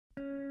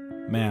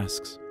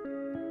Masks.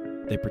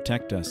 They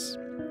protect us.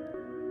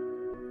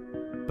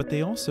 But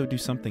they also do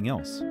something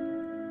else.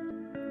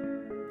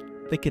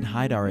 They can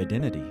hide our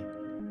identity.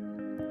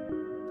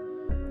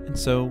 And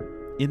so,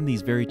 in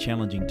these very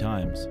challenging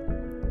times,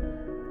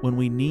 when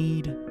we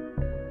need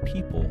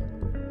people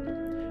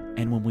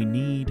and when we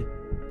need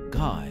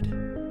God,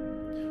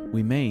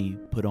 we may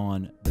put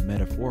on the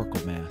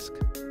metaphorical mask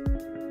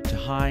to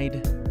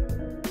hide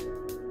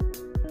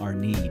our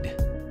need.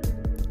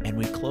 And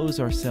we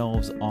close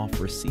ourselves off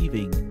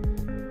receiving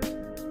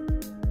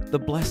the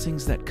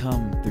blessings that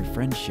come through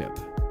friendship,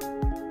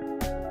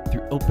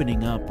 through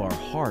opening up our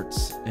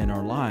hearts and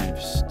our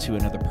lives to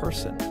another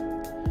person,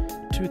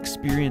 to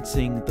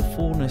experiencing the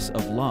fullness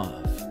of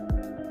love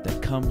that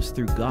comes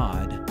through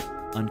God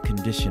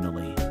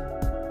unconditionally.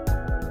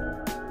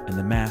 And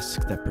the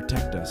masks that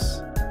protect us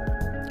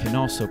can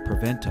also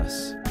prevent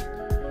us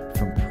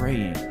from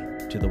praying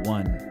to the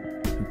one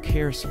who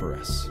cares for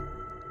us,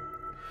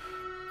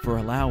 for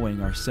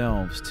allowing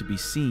ourselves to be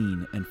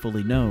seen and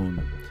fully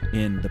known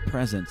in the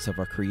presence of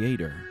our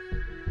Creator,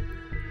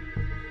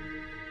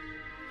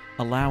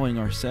 allowing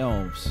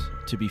ourselves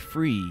to be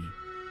free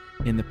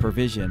in the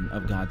provision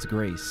of God's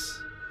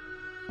grace.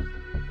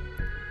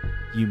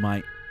 You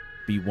might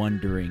be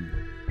wandering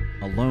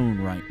alone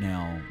right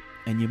now,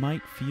 and you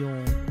might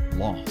feel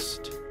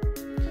lost,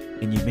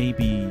 and you may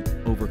be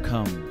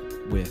overcome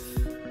with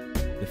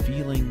the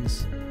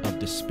feelings of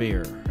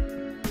despair.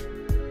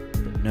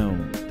 But know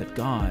that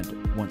God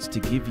wants to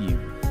give you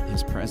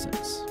His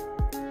presence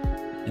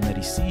and that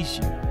He sees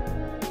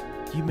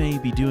you. You may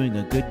be doing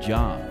a good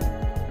job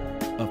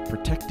of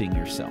protecting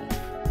yourself,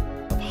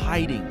 of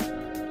hiding,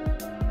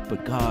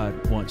 but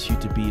God wants you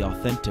to be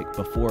authentic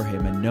before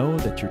Him and know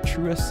that your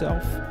truest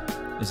self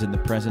is in the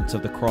presence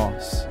of the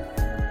cross,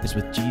 is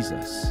with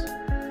Jesus.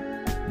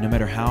 No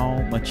matter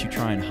how much you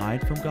try and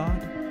hide from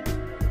God,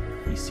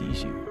 He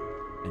sees you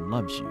and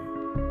loves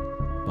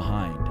you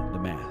behind the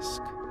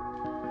mask.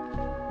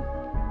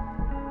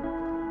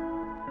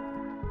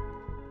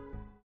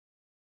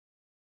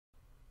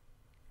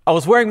 I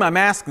was wearing my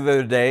mask the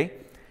other day,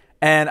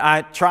 and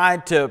I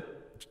tried to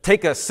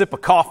take a sip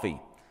of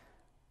coffee.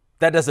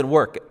 That doesn't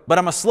work. But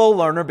I'm a slow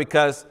learner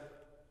because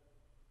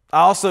I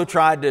also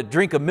tried to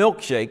drink a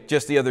milkshake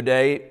just the other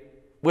day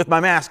with my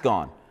mask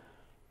on.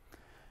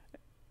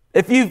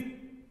 If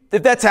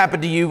that's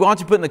happened to you, why don't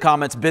you put in the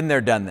comments, been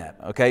there, done that,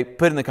 okay?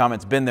 Put in the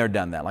comments, been there,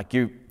 done that. Like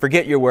you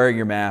forget you're wearing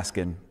your mask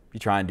and you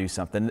try and do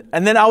something.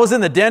 And then I was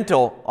in the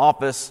dental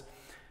office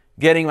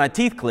getting my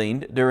teeth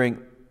cleaned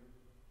during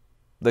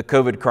the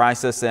COVID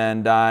crisis,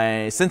 and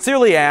I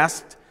sincerely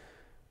asked,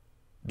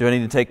 do I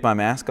need to take my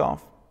mask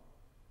off?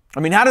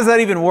 I mean, how does that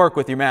even work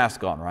with your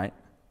mask on, right?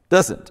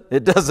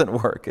 It doesn't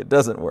work. It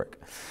doesn't work.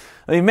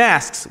 I mean,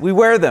 masks, we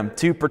wear them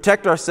to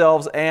protect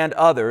ourselves and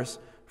others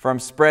from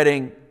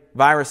spreading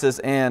viruses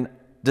and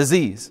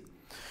disease.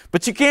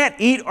 But you can't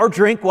eat or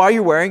drink while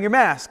you're wearing your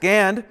mask,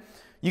 and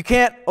you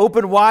can't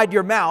open wide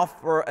your mouth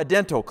for a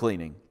dental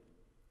cleaning.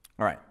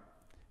 All right.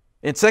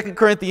 In 2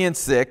 Corinthians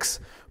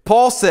 6,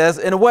 Paul says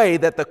in a way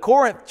that the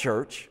Corinth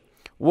church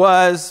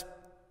was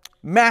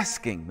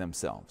masking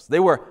themselves. They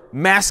were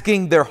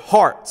masking their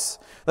hearts.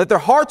 That their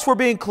hearts were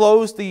being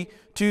closed to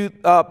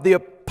the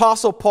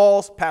Apostle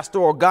Paul's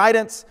pastoral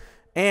guidance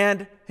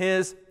and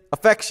his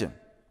affection.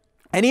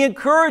 And he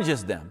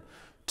encourages them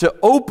to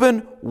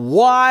open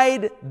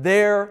wide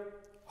their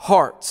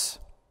hearts.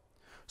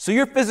 So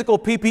your physical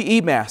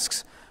PPE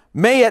masks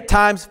may at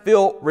times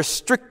feel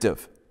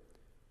restrictive.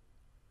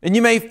 And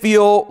you may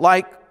feel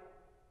like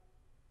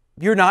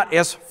you're not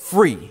as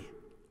free.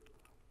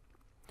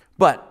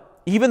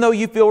 But even though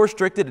you feel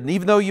restricted and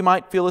even though you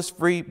might feel as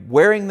free,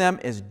 wearing them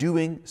is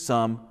doing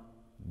some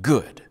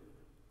good.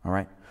 All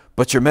right?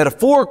 But your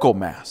metaphorical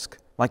mask,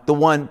 like the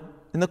one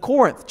in the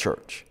Corinth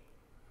church,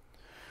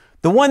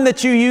 the one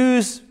that you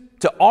use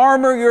to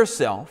armor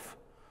yourself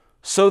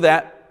so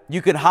that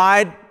you can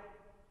hide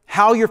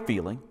how you're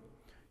feeling,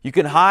 you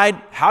can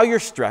hide how you're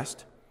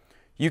stressed,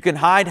 you can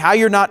hide how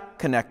you're not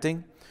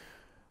connecting,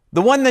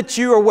 the one that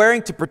you are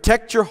wearing to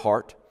protect your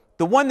heart,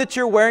 the one that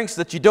you're wearing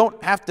so that you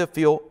don't have to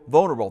feel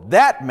vulnerable.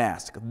 That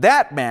mask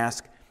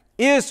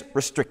is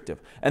restrictive.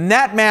 And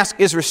that mask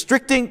is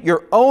restricting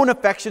your own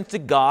affections to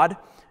God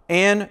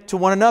and to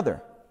one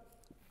another.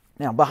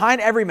 Now,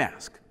 behind every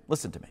mask,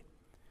 listen to me.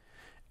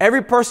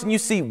 Every person you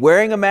see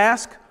wearing a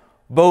mask,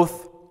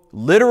 both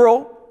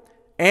literal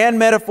and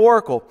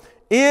metaphorical,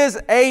 is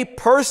a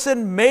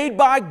person made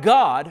by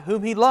God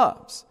whom He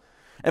loves.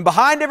 And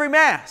behind every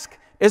mask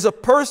is a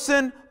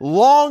person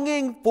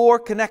longing for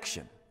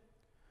connection.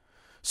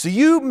 So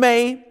you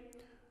may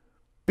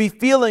be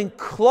feeling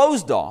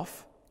closed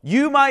off.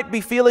 You might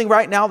be feeling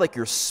right now like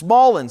you're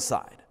small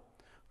inside.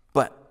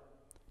 But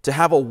to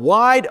have a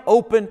wide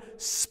open,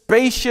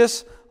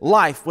 spacious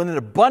life with an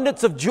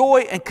abundance of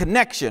joy and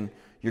connection,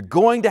 you're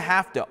going to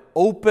have to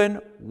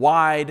open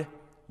wide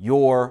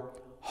your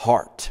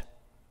heart.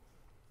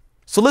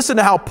 So listen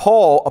to how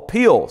Paul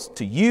appeals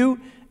to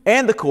you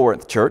and the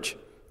Corinth church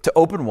to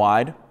open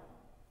wide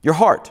your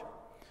heart.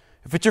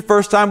 If it's your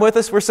first time with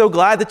us, we're so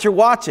glad that you're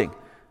watching.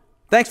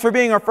 Thanks for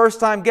being our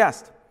first-time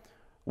guest.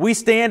 We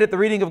stand at the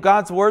reading of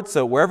God's Word,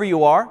 so wherever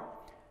you are,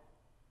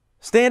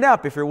 stand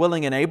up if you're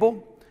willing and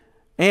able.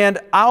 And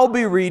I'll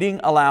be reading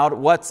aloud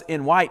what's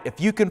in white. If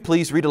you can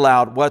please read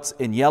aloud what's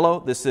in yellow.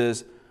 This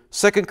is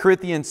 2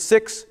 Corinthians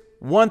 6,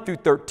 1 through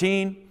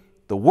 13,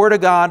 the Word of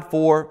God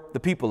for the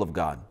people of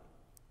God.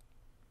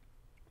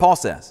 Paul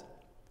says,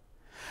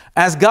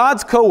 "As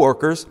God's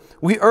co-workers,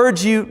 we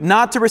urge you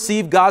not to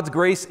receive God's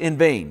grace in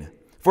vain.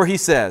 For he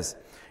says,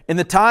 'In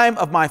the time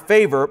of my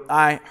favor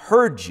I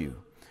heard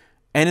you,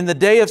 and in the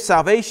day of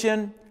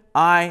salvation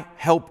I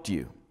helped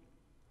you.'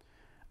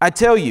 I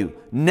tell you,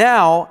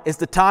 now is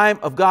the time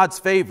of God's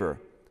favor.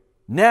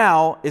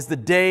 Now is the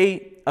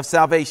day of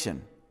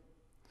salvation.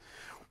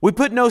 We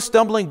put no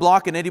stumbling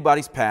block in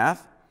anybody's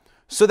path,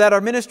 so that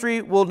our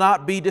ministry will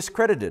not be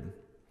discredited.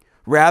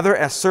 Rather,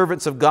 as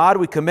servants of God,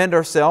 we commend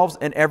ourselves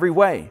in every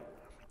way,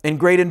 in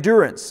great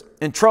endurance,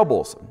 in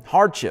troubles,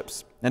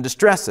 hardships, and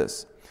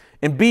distresses,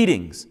 in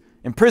beatings,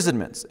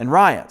 imprisonments, and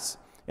riots,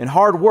 in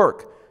hard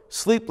work,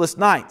 sleepless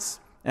nights,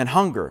 and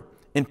hunger,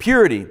 in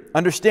purity,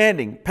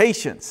 understanding,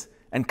 patience,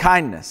 and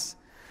kindness,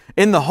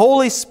 in the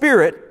Holy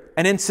Spirit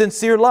and in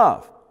sincere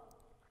love,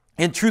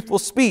 in truthful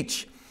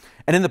speech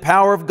and in the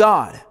power of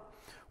God,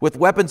 with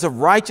weapons of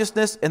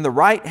righteousness in the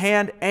right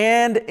hand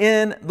and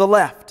in the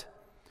left,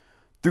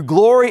 through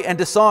glory and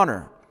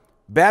dishonor,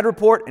 bad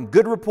report and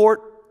good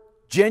report,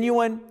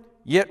 genuine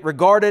yet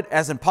regarded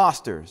as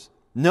impostors,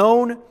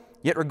 known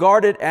yet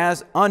regarded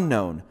as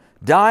unknown,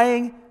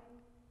 dying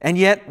and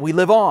yet we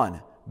live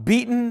on,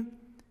 beaten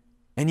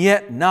and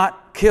yet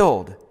not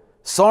killed,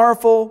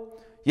 sorrowful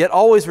yet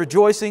always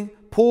rejoicing,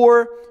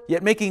 poor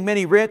yet making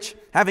many rich,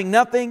 having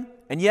nothing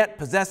and yet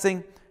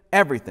possessing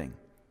everything.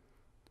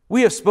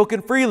 We have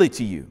spoken freely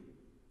to you,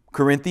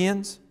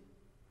 Corinthians,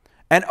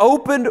 and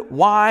opened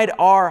wide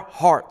our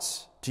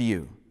hearts to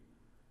you.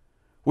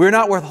 We are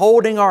not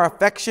withholding our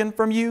affection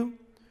from you,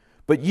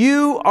 but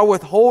you are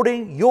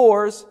withholding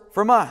yours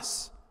from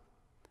us.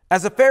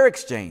 As a fair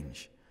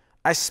exchange,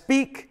 I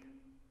speak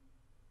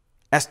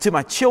as to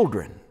my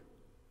children.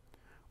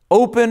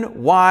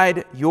 Open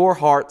wide your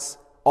hearts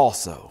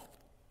also."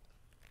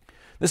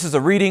 This is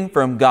a reading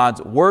from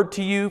God's Word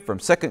to you from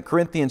 2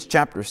 Corinthians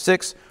chapter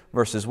 6,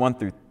 verses 1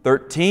 through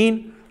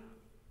 13.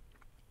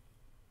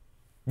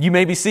 You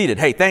may be seated.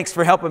 Hey, thanks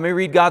for helping me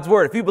read God's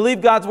Word. If you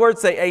believe God's Word,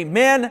 say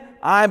amen.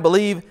 I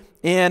believe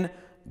in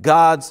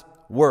God's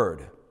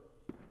Word.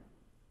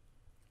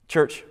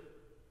 Church,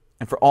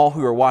 and for all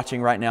who are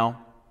watching right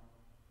now,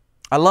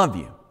 I love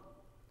you.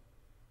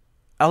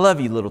 I love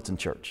you, Littleton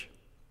Church.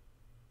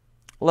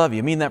 I love you.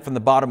 I mean that from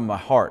the bottom of my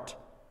heart.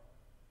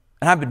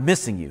 And I've been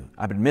missing you.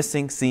 I've been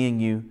missing seeing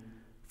you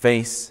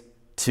face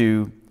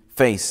to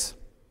face.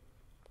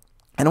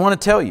 And I want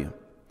to tell you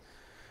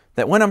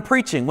that when I'm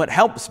preaching, what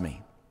helps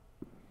me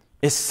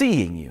is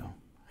seeing you.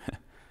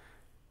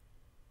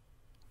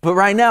 But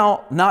right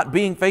now, not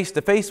being face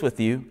to face with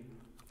you,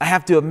 I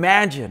have to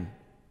imagine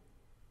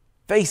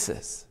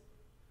faces.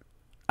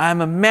 I'm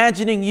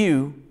imagining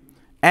you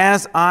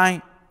as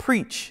I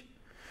preach.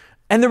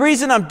 And the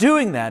reason I'm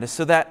doing that is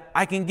so that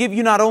I can give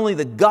you not only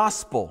the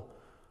gospel,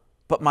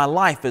 but my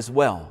life as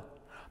well.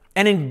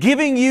 And in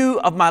giving you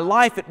of my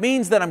life, it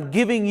means that I'm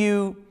giving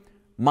you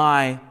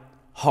my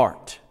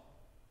heart.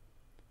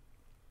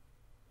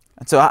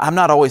 And so I'm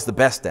not always the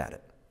best at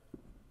it.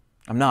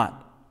 I'm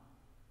not.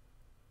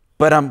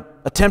 But I'm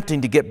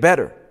attempting to get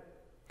better.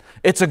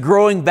 It's a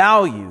growing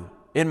value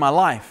in my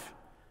life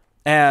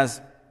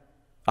as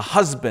a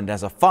husband,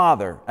 as a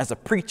father, as a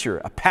preacher,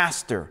 a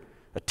pastor,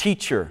 a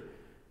teacher,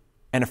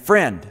 and a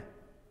friend.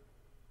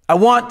 I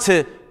want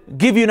to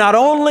give you not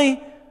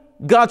only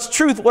God's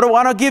truth, but I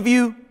want to give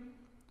you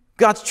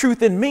God's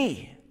truth in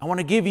me. I want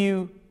to give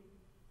you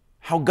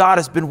how God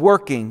has been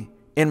working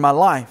in my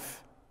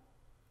life.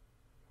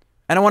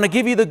 And I want to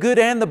give you the good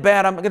and the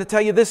bad. I'm going to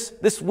tell you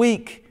this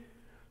week,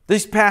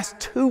 these past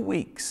 2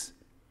 weeks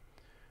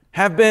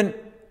have been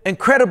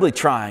incredibly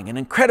trying and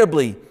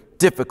incredibly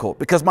difficult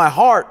because my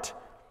heart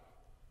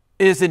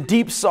is in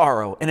deep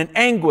sorrow and in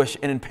anguish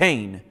and in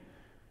pain.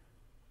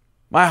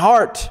 My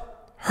heart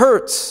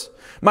hurts.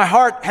 My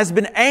heart has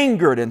been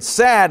angered and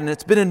sad, and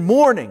it's been in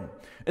mourning.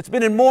 It's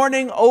been in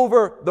mourning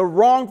over the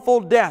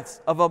wrongful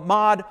deaths of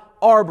Ahmaud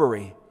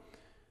Arbery.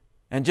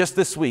 And just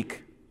this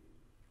week,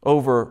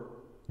 over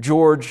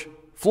George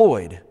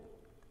Floyd,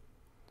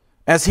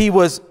 as he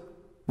was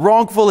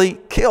wrongfully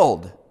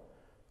killed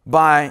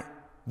by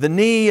the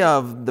knee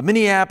of the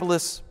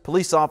Minneapolis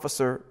police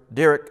officer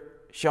Derek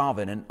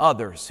Chauvin and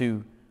others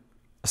who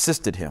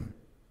assisted him.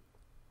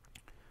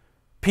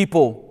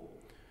 People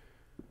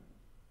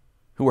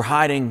who were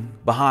hiding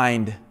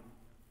behind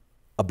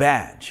a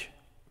badge.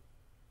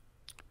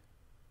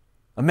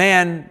 A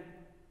man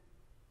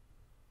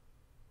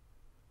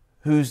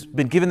who's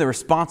been given the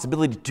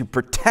responsibility to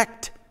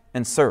protect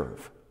and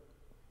serve,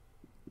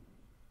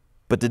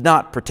 but did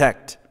not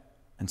protect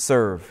and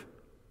serve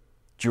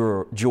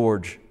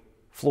George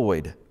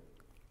Floyd.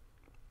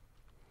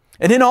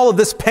 And in all of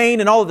this pain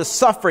and all of this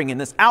suffering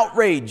and this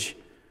outrage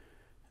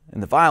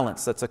and the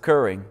violence that's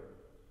occurring,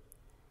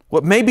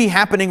 what may be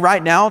happening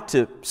right now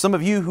to some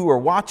of you who are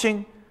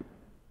watching,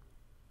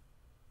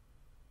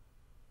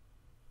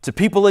 to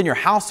people in your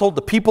household,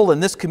 to people in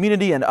this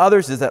community and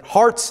others, is that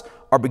hearts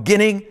are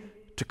beginning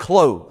to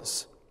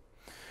close.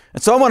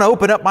 And so I want to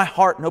open up my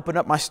heart and open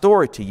up my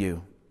story to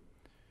you.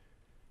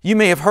 You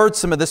may have heard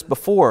some of this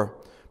before,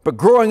 but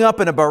growing up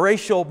in a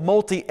biracial,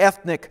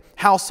 multi-ethnic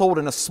household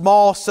in a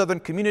small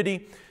southern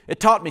community, it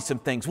taught me some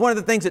things. One of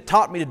the things it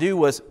taught me to do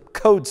was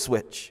code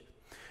switch.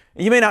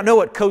 And you may not know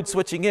what code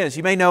switching is.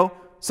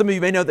 Some of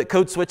you may know that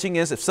code switching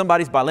is if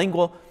somebody's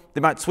bilingual,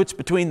 they might switch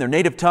between their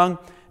native tongue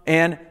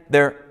and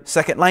their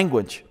second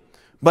language.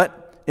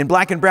 But in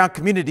black and brown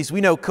communities,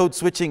 we know code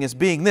switching as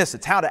being this.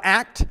 It's how to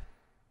act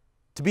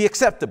to be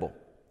acceptable.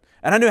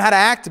 And I knew how to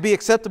act to be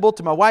acceptable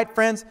to my white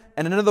friends,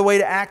 and another way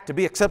to act to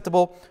be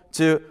acceptable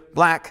to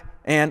black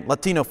and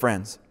Latino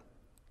friends.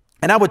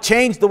 And I would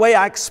change the way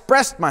I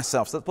expressed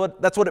myself. So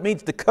that's what it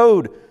means to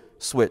code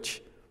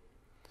switch.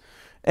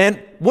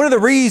 And one of the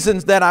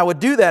reasons that I would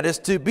do that is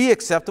to be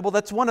acceptable.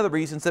 That's one of the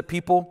reasons that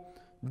people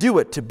do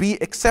it, to be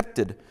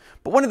accepted.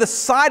 But one of the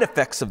side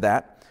effects of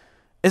that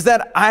is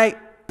that I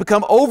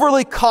become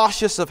overly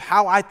cautious of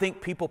how I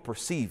think people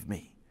perceive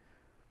me.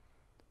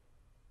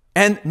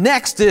 And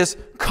next is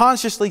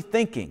consciously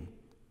thinking,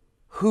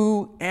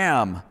 who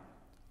am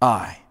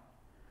I?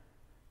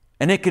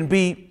 And it can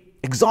be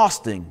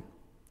exhausting,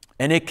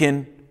 and it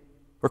can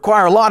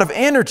require a lot of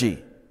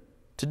energy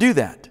to do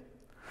that.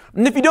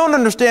 And if you don't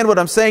understand what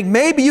I'm saying,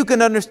 maybe you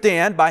can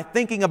understand by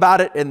thinking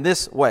about it in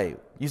this way,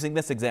 using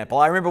this example.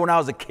 I remember when I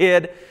was a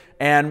kid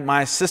and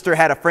my sister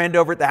had a friend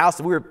over at the house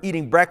and we were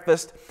eating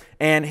breakfast,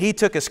 and he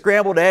took his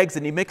scrambled eggs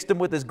and he mixed them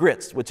with his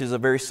grits, which is a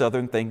very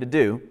southern thing to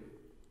do.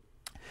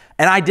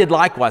 And I did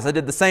likewise. I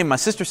did the same. My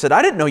sister said,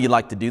 "I didn't know you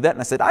liked to do that." And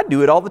I said, "I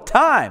do it all the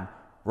time."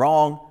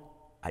 Wrong.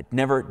 I'd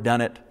never done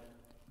it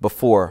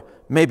before.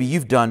 Maybe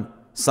you've done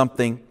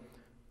something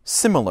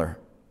similar.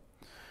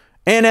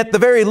 And at the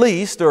very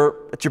least, or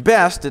at your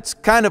best, it's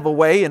kind of a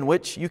way in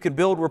which you can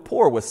build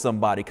rapport with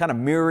somebody, kind of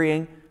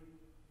mirroring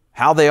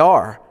how they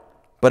are.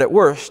 But at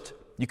worst,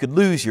 you could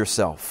lose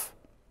yourself.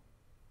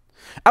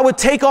 I would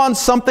take on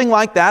something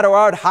like that, or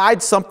I would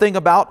hide something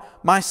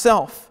about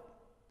myself.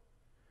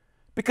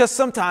 Because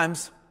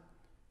sometimes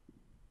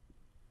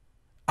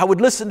I would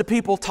listen to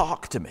people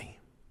talk to me.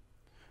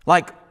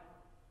 Like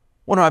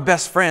one of my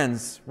best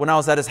friends, when I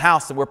was at his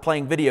house and we're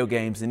playing video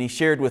games, and he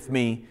shared with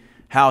me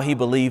how he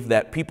believed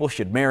that people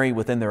should marry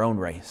within their own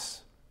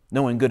race,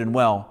 knowing good and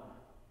well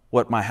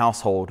what my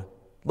household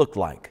looked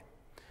like.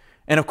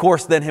 And of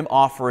course, then him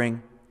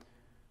offering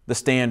the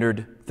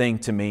standard thing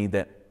to me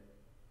that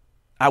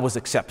I was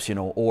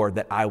exceptional or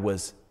that I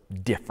was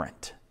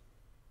different.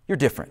 You're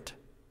different,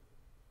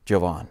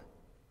 Jovan.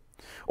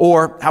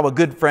 Or how a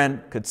good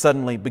friend could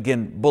suddenly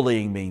begin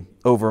bullying me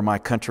over my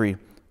country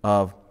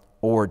of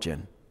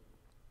origin.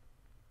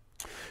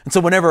 And so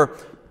whenever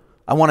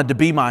I wanted to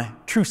be my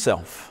true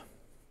self,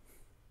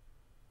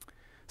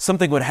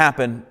 something would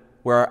happen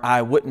where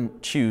I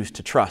wouldn't choose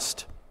to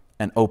trust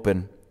an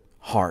open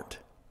heart.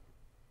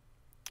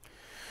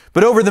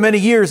 But over the many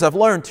years, I've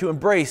learned to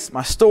embrace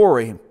my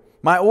story,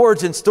 my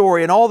origin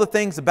story, and all the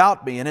things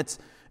about me. And it's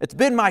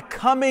been my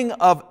coming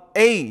of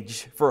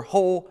age for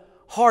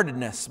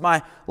wholeheartedness.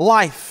 My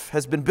life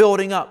has been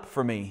building up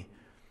for me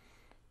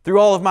through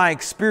all of my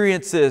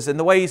experiences and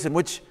the ways in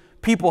which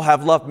people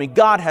have loved me.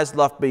 God has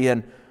loved me,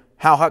 and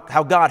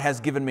how God has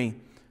given me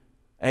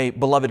a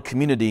beloved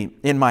community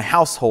in my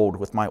household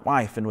with my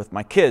wife and with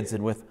my kids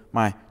and with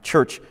my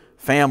church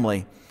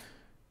family.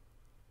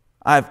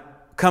 I've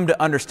come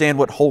to understand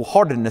what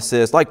wholeheartedness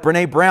is, like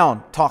Brene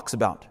Brown talks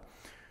about.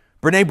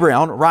 Brene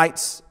Brown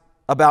writes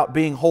about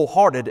being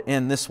wholehearted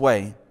in this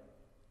way.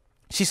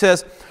 She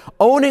says,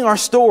 "Owning our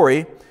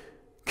story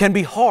can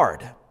be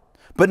hard,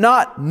 but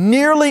not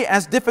nearly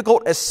as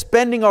difficult as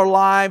spending our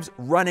lives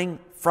running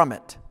from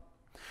it.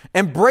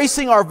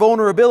 Embracing our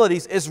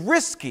vulnerabilities is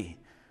risky,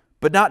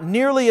 but not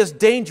nearly as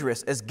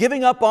dangerous as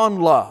giving up on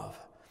love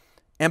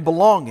and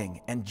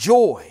belonging and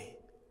joy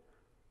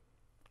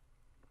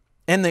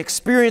and the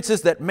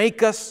experiences that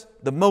make us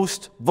the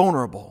most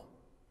vulnerable.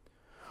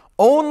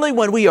 Only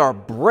when we are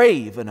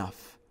brave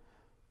enough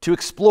to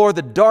explore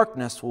the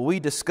darkness will we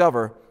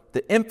discover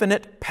the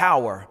infinite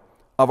power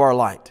of our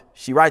light."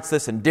 She writes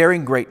this in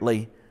Daring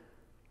Greatly,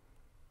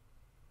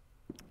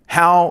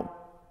 how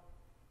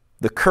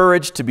the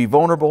courage to be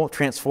vulnerable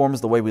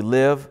transforms the way we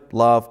live,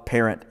 love,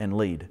 parent, and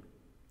lead.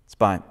 It's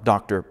by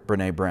Dr.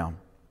 Brene Brown.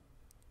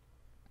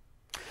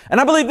 And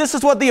I believe this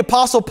is what the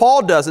Apostle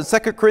Paul does in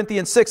 2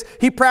 Corinthians 6.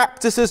 He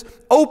practices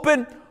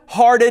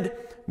open-hearted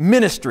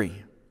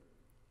ministry.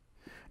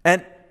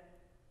 And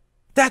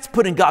that's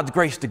putting God's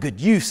grace to good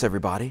use,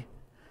 everybody.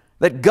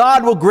 That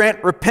God will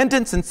grant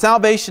repentance and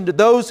salvation to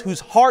those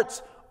whose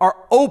hearts are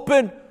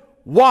open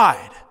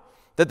wide.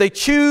 That they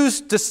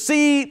choose to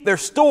see their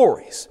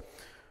stories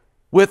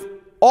with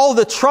all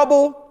the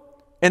trouble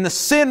and the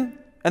sin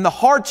and the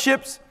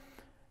hardships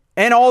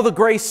and all the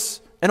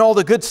grace and all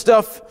the good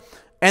stuff,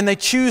 and they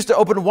choose to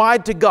open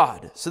wide to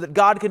God so that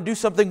God can do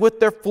something with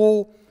their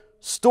full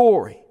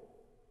story.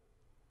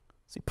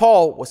 See,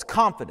 Paul was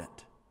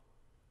confident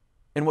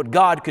in what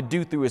God could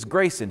do through His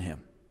grace in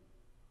him.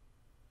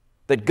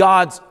 That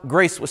God's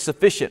grace was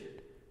sufficient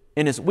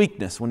in his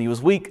weakness. When he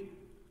was weak,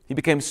 he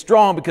became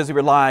strong because he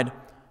relied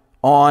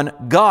on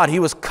God. He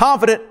was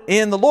confident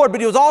in the Lord, but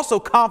he was also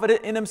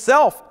confident in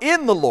himself,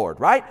 in the Lord,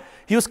 right?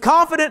 He was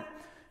confident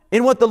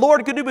in what the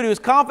Lord could do, but he was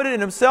confident in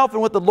himself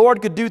and what the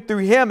Lord could do through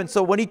him. And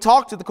so when he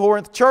talked to the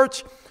Corinth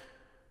church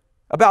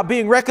about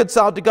being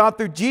reconciled to God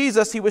through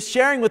Jesus, he was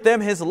sharing with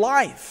them his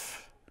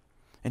life.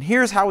 And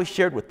here's how he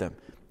shared with them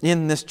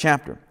in this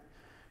chapter.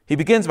 He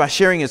begins by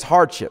sharing his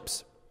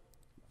hardships.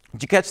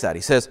 Did you catch that?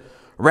 He says,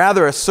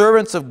 rather, as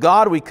servants of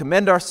God, we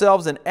commend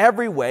ourselves in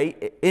every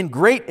way, in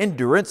great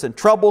endurance and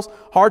troubles,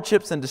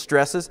 hardships and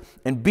distresses,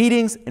 and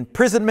beatings,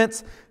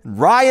 imprisonments, and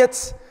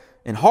riots,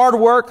 in hard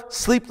work,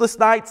 sleepless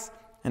nights,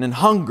 and in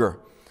hunger.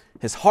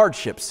 His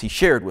hardships he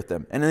shared with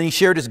them. And then he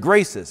shared his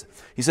graces.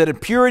 He said, in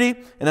purity,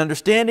 in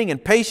understanding, in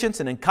patience,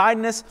 and in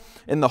kindness,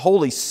 in the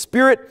Holy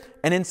Spirit,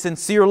 and in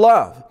sincere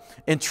love,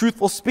 in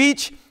truthful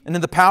speech, and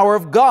in the power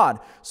of God.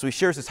 So he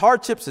shares his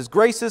hardships, his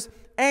graces,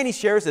 and he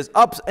shares his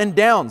ups and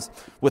downs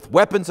with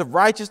weapons of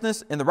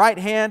righteousness in the right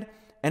hand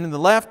and in the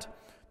left,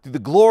 through the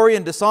glory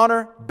and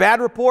dishonor, bad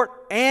report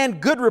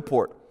and good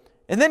report.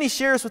 And then he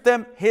shares with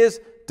them his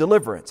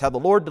deliverance, how the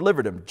Lord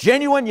delivered him.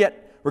 Genuine,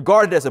 yet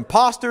regarded as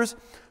impostors,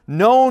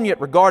 known, yet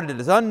regarded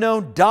as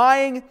unknown,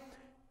 dying,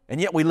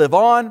 and yet we live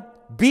on,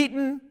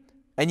 beaten,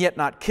 and yet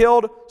not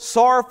killed,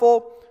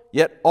 sorrowful,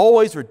 yet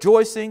always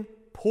rejoicing,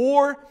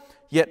 poor,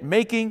 yet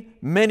making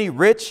many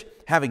rich,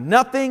 having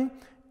nothing,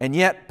 and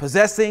yet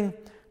possessing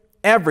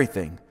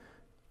everything.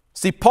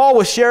 See, Paul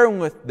was sharing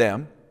with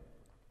them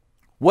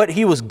what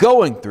he was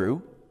going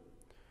through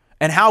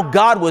and how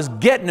God was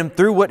getting him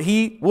through what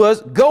he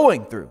was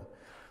going through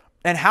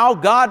and how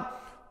God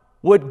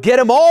would get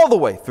him all the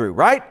way through,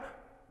 right?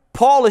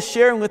 Paul is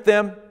sharing with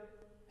them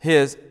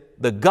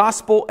the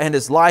gospel and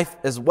his life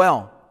as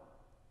well.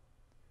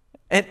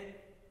 And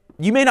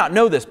you may not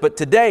know this, but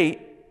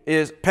today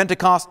is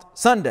Pentecost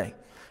Sunday.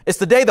 It's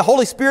the day the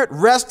Holy Spirit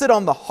rested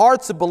on the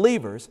hearts of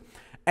believers,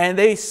 and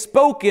they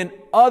spoke in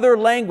other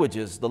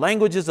languages, the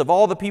languages of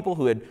all the people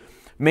who had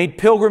made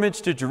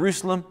pilgrimage to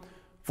Jerusalem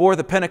for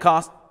the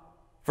Pentecost,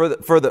 for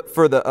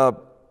the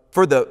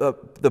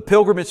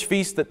pilgrimage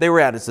feast that they were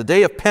at. It's the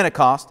day of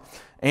Pentecost,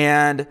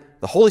 and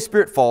the Holy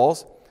Spirit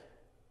falls,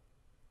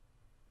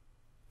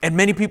 and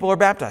many people are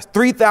baptized.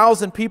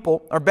 3,000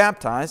 people are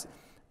baptized,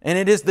 and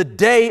it is the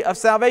day of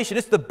salvation.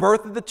 It's the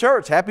birth of the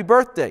church. Happy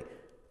birthday,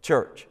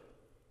 church.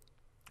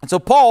 And so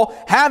Paul,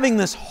 having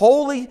this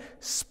Holy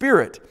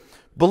Spirit,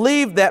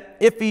 believed that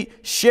if he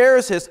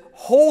shares his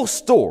whole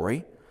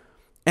story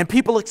and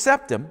people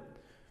accept him,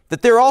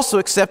 that they're also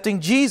accepting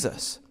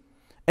Jesus.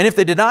 And if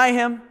they deny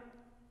him,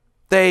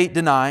 they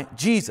deny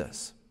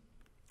Jesus.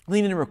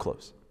 Lean in real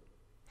close.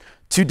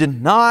 To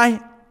deny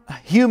a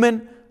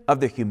human of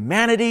their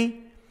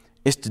humanity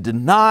is to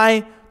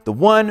deny the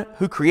one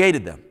who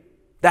created them.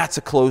 That's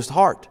a closed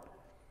heart.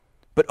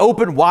 But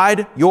open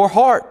wide your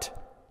heart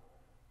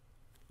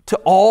to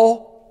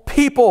all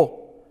people.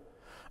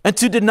 And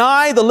to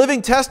deny the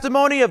living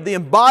testimony of the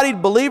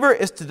embodied believer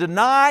is to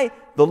deny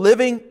the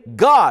living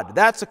God.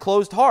 That's a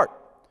closed heart.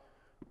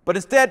 But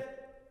instead,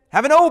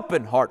 have an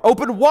open heart.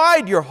 Open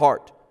wide your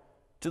heart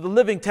to the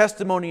living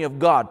testimony of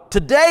God.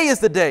 Today is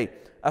the day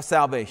of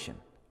salvation.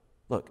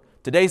 Look,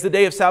 today's the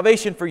day of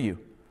salvation for you.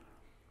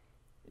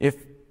 If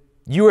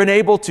you are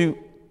unable to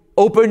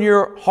open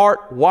your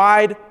heart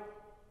wide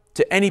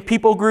to any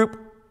people group,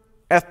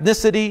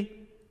 ethnicity,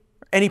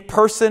 any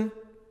person,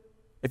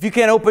 if you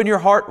can't open your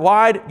heart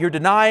wide, you're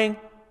denying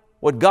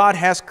what God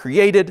has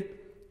created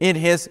in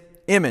His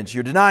image.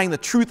 You're denying the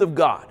truth of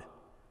God,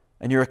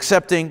 and you're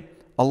accepting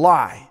a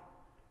lie.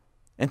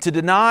 And to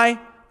deny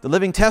the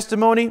living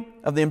testimony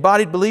of the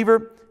embodied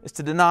believer is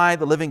to deny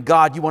the living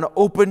God. You want to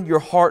open your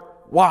heart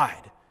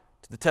wide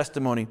to the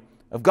testimony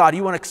of God.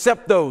 You want to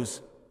accept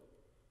those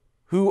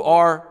who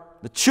are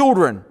the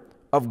children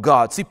of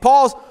God. See,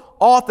 Paul's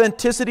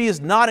authenticity is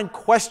not in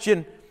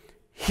question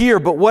here,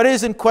 but what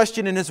is in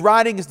question in his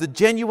writing is the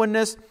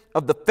genuineness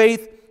of the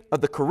faith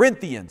of the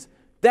Corinthians.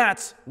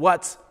 That's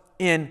what's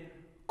in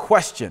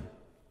question.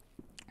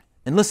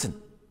 And listen,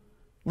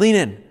 lean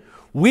in.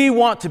 We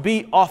want to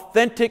be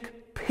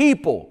authentic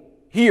people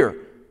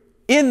here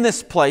in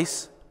this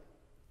place,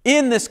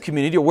 in this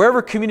community, or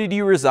wherever community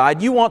you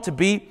reside. You want to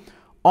be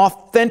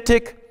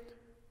authentic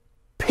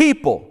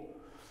people.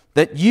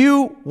 That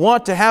you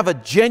want to have a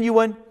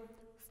genuine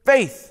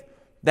faith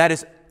that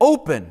is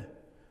open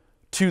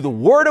to the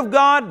Word of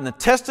God and the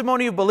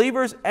testimony of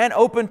believers and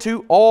open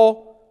to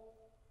all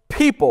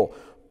people.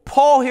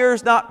 Paul here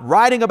is not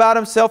writing about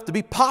himself to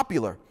be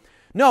popular.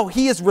 No,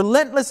 he is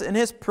relentless in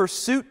his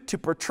pursuit to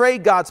portray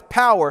God's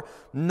power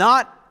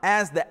not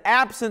as the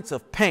absence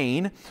of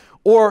pain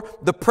or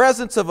the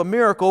presence of a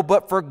miracle,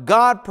 but for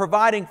God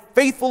providing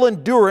faithful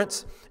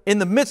endurance in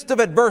the midst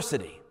of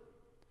adversity.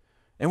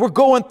 And we're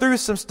going through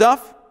some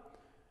stuff.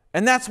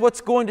 And that's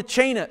what's going to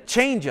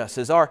change us,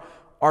 is our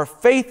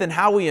faith and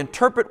how we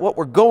interpret what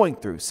we're going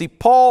through. See,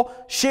 Paul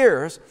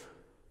shares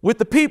with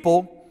the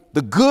people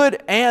the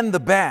good and the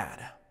bad.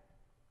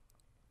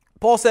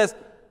 Paul says,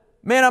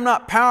 man, I'm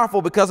not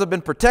powerful because I've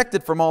been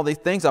protected from all these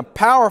things. I'm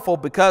powerful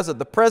because of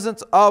the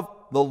presence of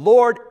the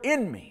Lord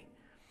in me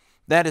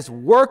that is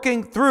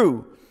working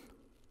through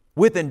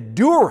with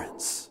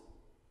endurance,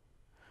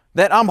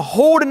 that I'm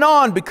holding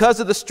on because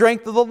of the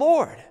strength of the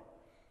Lord.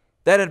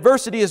 That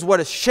adversity is what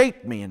has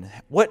shaped me and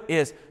what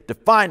is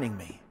defining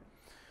me.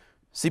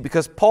 See,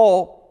 because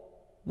Paul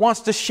wants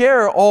to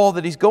share all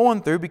that he's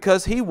going through,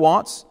 because he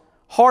wants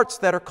hearts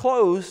that are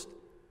closed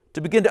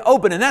to begin to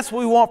open. And that's what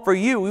we want for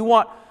you. We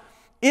want,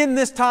 in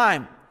this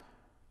time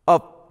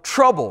of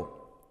trouble,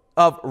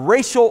 of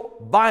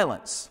racial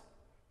violence,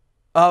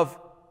 of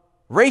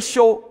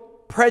racial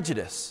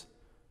prejudice,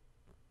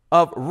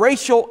 of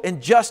racial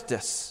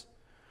injustice,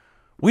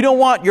 we don't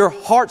want your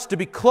hearts to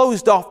be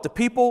closed off to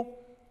people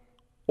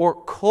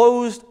or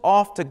closed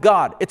off to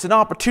God. It's an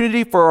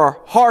opportunity for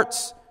our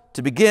hearts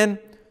to begin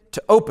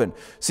to open.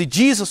 See,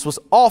 Jesus was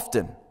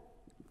often,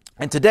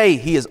 and today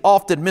he is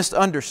often,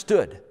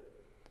 misunderstood.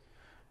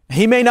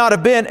 He may not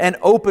have been an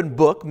open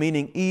book,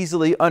 meaning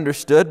easily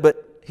understood,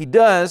 but he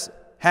does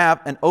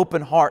have an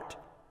open heart.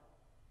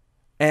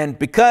 And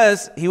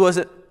because he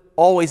wasn't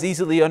always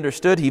easily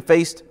understood, he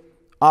faced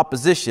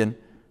opposition.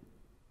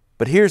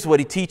 But here's what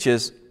he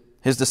teaches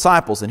his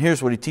disciples, and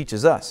here's what he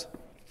teaches us,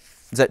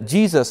 is that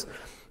Jesus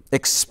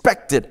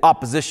expected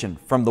opposition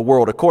from the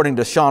world. According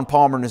to Sean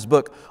Palmer in his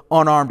book,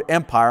 Unarmed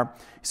Empire,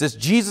 he says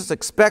Jesus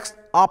expects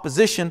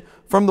opposition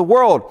from the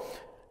world,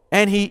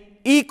 and he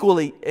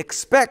equally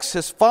expects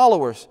his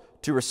followers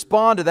to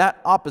respond to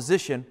that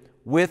opposition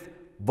with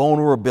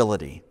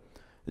vulnerability.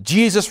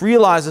 Jesus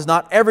realizes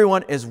not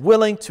everyone is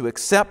willing to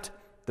accept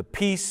the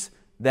peace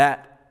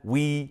that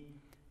we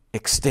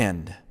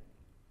extend.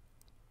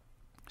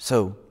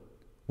 So,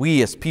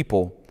 we as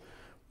people,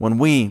 when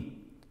we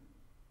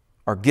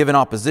are given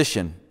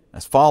opposition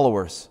as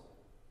followers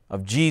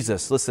of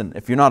Jesus, listen,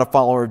 if you're not a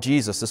follower of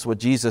Jesus, this is what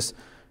Jesus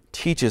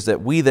teaches,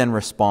 that we then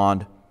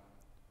respond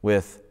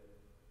with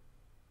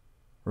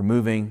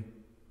removing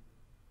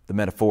the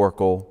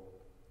metaphorical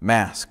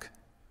mask.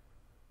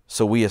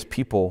 So we as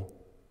people,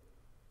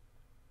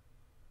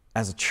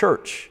 as a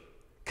church,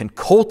 can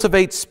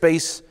cultivate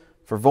space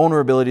for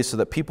vulnerability so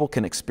that people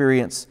can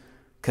experience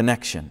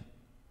connection.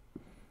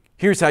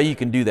 Here's how you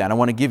can do that. I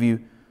want to give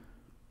you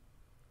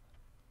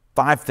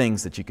 5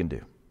 things that you can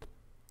do.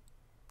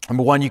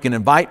 Number 1, you can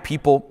invite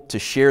people to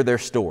share their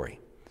story.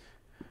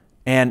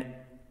 And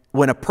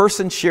when a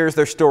person shares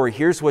their story,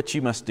 here's what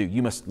you must do.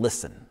 You must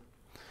listen.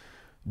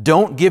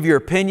 Don't give your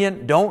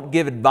opinion. Don't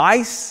give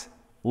advice.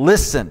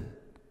 Listen.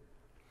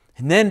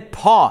 And then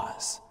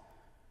pause.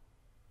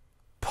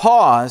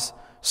 Pause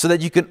so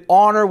that you can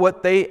honor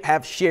what they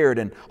have shared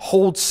and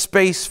hold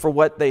space for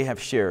what they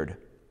have shared.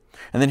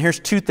 And then here's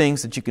 2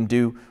 things that you can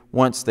do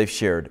once they've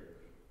shared.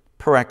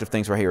 Proactive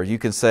things right here. You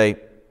can say,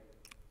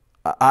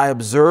 I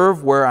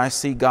observe where I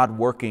see God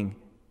working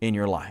in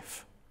your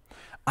life.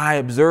 I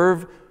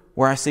observe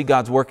where I see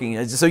God's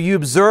working. So you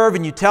observe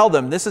and you tell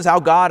them, this is how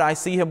God, I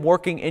see Him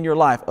working in your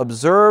life.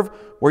 Observe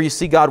where you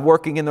see God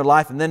working in their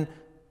life, and then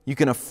you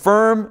can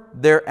affirm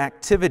their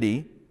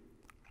activity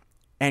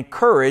and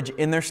courage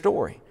in their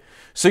story.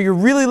 So you're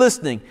really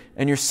listening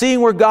and you're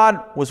seeing where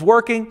God was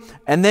working,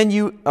 and then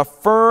you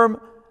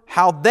affirm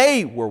how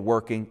they were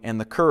working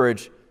and the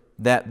courage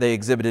that they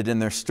exhibited in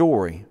their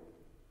story.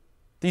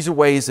 These are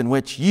ways in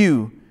which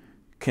you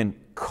can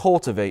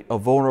cultivate a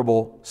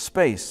vulnerable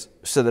space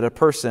so that a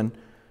person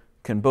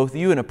can, both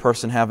you and a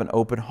person, have an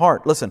open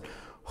heart. Listen,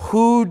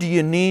 who do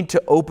you need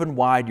to open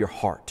wide your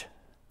heart?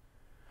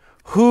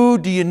 Who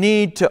do you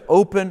need to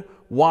open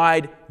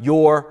wide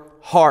your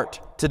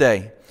heart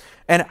today?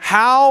 And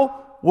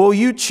how will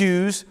you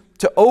choose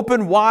to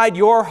open wide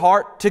your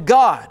heart to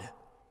God?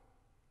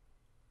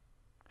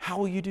 How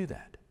will you do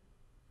that?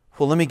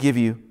 Well, let me give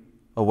you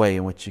a way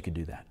in which you can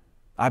do that.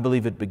 I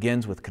believe it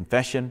begins with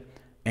confession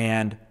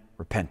and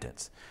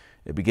repentance.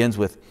 It begins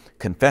with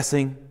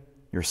confessing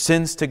your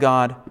sins to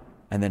God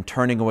and then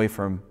turning away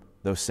from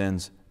those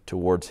sins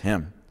towards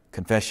Him.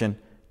 Confession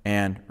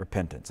and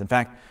repentance. In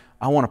fact,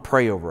 I want to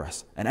pray over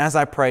us. And as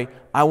I pray,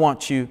 I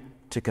want you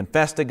to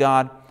confess to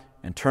God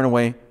and turn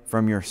away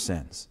from your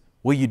sins.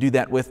 Will you do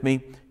that with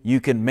me? You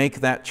can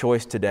make that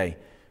choice today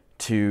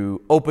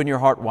to open your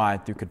heart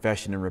wide through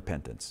confession and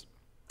repentance.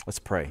 Let's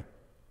pray.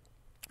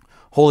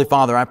 Holy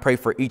Father, I pray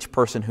for each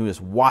person who is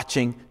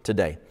watching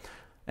today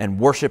and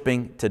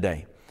worshiping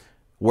today,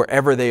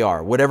 wherever they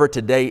are, whatever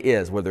today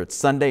is, whether it's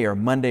Sunday or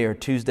Monday or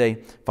Tuesday.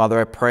 Father,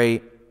 I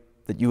pray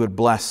that you would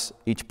bless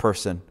each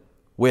person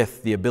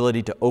with the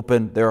ability to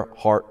open their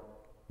heart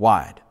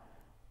wide.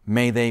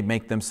 May they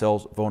make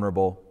themselves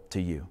vulnerable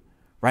to you.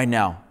 Right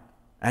now,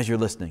 as you're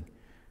listening,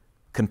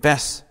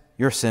 confess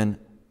your sin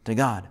to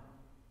God.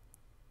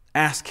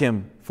 Ask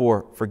Him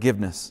for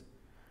forgiveness.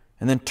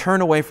 And then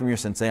turn away from your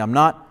sin. Say, I'm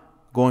not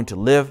going to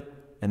live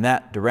in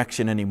that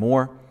direction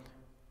anymore.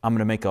 I'm going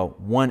to make a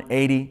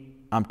 180.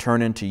 I'm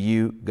turning to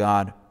you,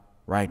 God,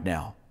 right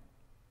now.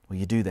 Will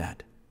you do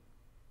that?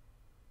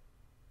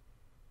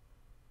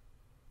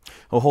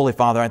 Oh, Holy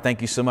Father, I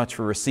thank you so much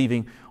for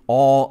receiving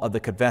all of the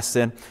confessed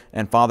sin,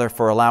 and Father,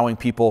 for allowing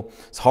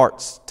people's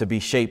hearts to be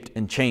shaped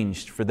and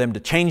changed, for them to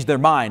change their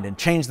mind and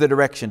change their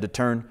direction to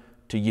turn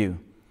to you.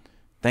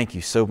 Thank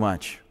you so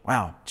much.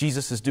 Wow,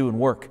 Jesus is doing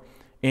work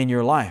in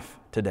your life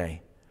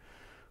today.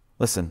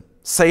 Listen,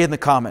 say in the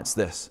comments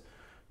this.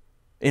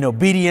 In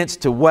obedience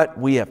to what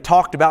we have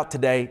talked about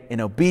today,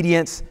 in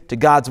obedience to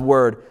God's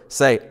word,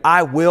 say,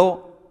 I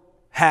will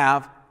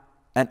have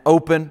an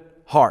open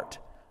heart.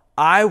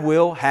 I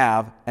will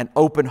have an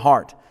open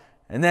heart.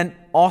 And then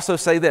also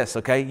say this,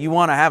 okay? You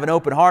want to have an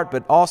open heart,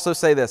 but also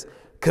say this.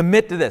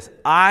 Commit to this.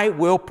 I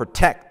will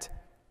protect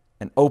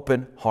an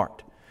open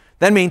heart.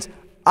 That means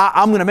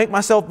I'm going to make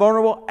myself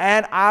vulnerable,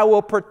 and I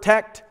will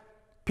protect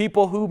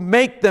people who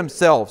make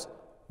themselves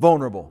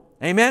vulnerable.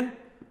 Amen?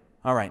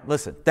 All right,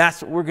 listen,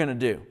 that's what we're going to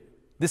do.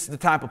 This is the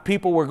type of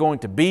people we're going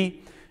to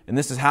be, and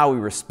this is how we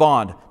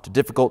respond to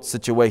difficult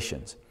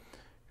situations.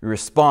 We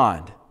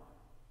respond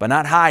by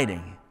not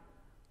hiding,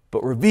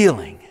 but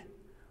revealing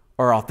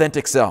our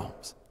authentic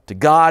selves to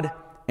God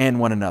and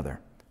one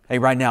another. Hey,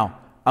 right now,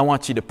 I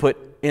want you to put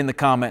in the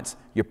comments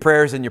your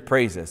prayers and your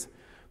praises.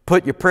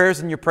 Put your prayers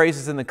and your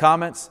praises in the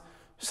comments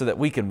so that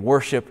we can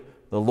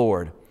worship the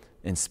Lord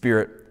in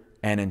spirit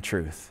and in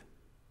truth.